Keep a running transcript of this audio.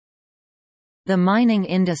The mining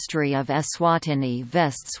industry of Eswatini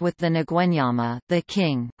vests with the Ngwenyama, the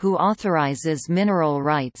king, who authorizes mineral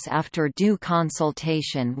rights after due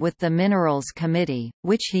consultation with the Minerals Committee,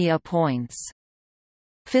 which he appoints.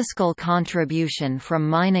 Fiscal contribution from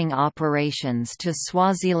mining operations to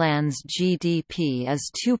Swaziland's GDP is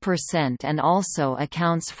 2% and also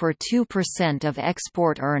accounts for 2% of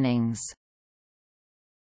export earnings.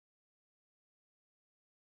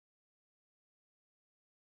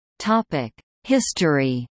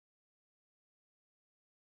 History.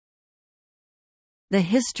 The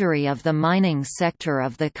history of the mining sector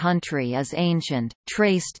of the country is ancient,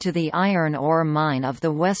 traced to the iron ore mine of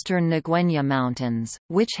the western Ngwenya Mountains,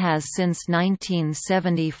 which has since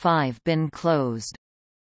 1975 been closed.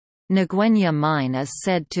 Ngwenya Mine is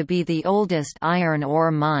said to be the oldest iron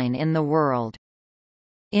ore mine in the world.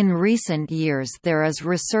 In recent years there is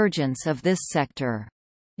resurgence of this sector.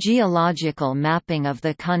 Geological mapping of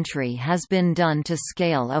the country has been done to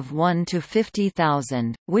scale of 1 to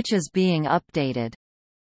 50,000, which is being updated.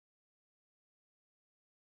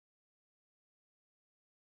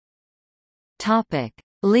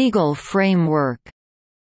 Legal framework.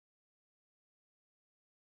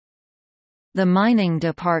 The Mining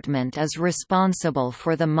Department is responsible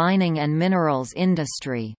for the mining and minerals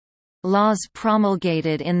industry. Laws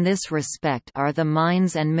promulgated in this respect are the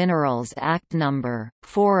Mines and Minerals Act No.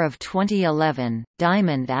 4 of 2011,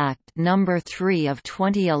 Diamond Act No. 3 of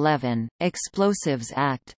 2011, Explosives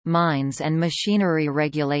Act, Mines and Machinery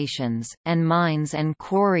Regulations, and Mines and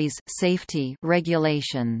Quarries Safety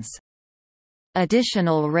Regulations.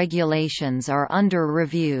 Additional regulations are under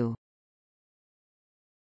review.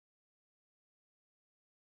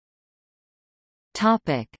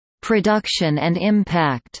 Production and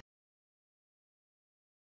impact.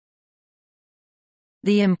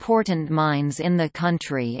 The important mines in the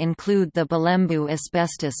country include the Bulembu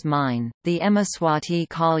asbestos mine, the Eswatini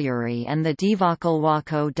colliery and the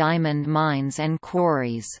Divokalwako diamond mines and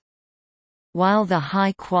quarries. While the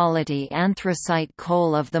high-quality anthracite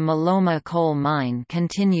coal of the Maloma coal mine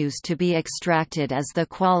continues to be extracted as the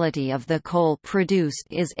quality of the coal produced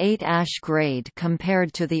is 8-ash grade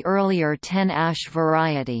compared to the earlier 10-ash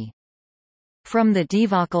variety. From the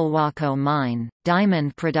Divokalwako mine,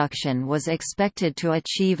 diamond production was expected to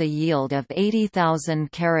achieve a yield of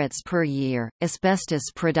 80,000 carats per year.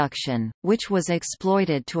 Asbestos production, which was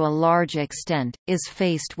exploited to a large extent, is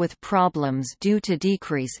faced with problems due to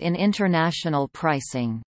decrease in international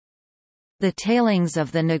pricing. The tailings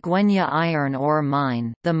of the Ngwenya iron ore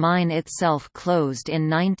mine, the mine itself closed in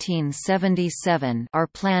 1977, are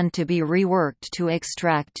planned to be reworked to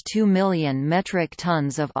extract 2 million metric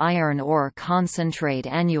tons of iron ore concentrate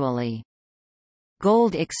annually.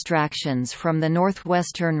 Gold extractions from the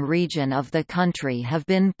northwestern region of the country have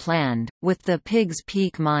been planned, with the Pigs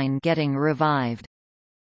Peak mine getting revived.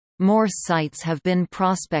 More sites have been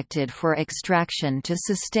prospected for extraction to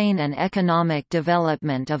sustain an economic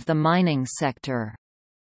development of the mining sector.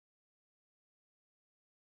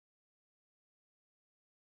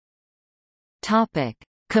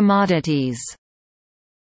 Commodities.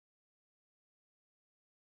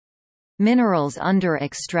 Minerals under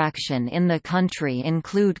extraction in the country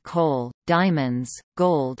include coal, diamonds,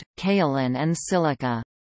 gold, kaolin and silica.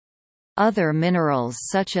 Other minerals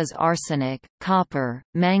such as arsenic, copper,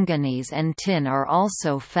 manganese and tin are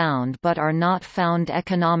also found but are not found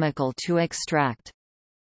economical to extract.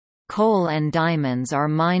 Coal and diamonds are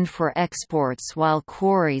mined for exports while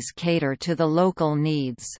quarries cater to the local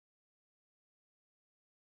needs.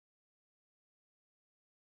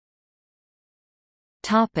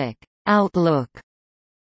 Outlook.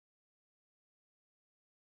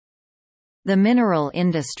 The mineral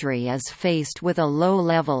industry is faced with a low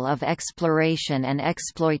level of exploration and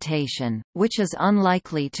exploitation, which is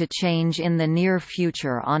unlikely to change in the near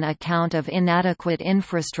future on account of inadequate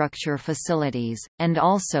infrastructure facilities, and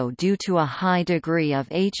also due to a high degree of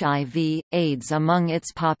HIV/AIDS among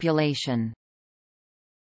its population.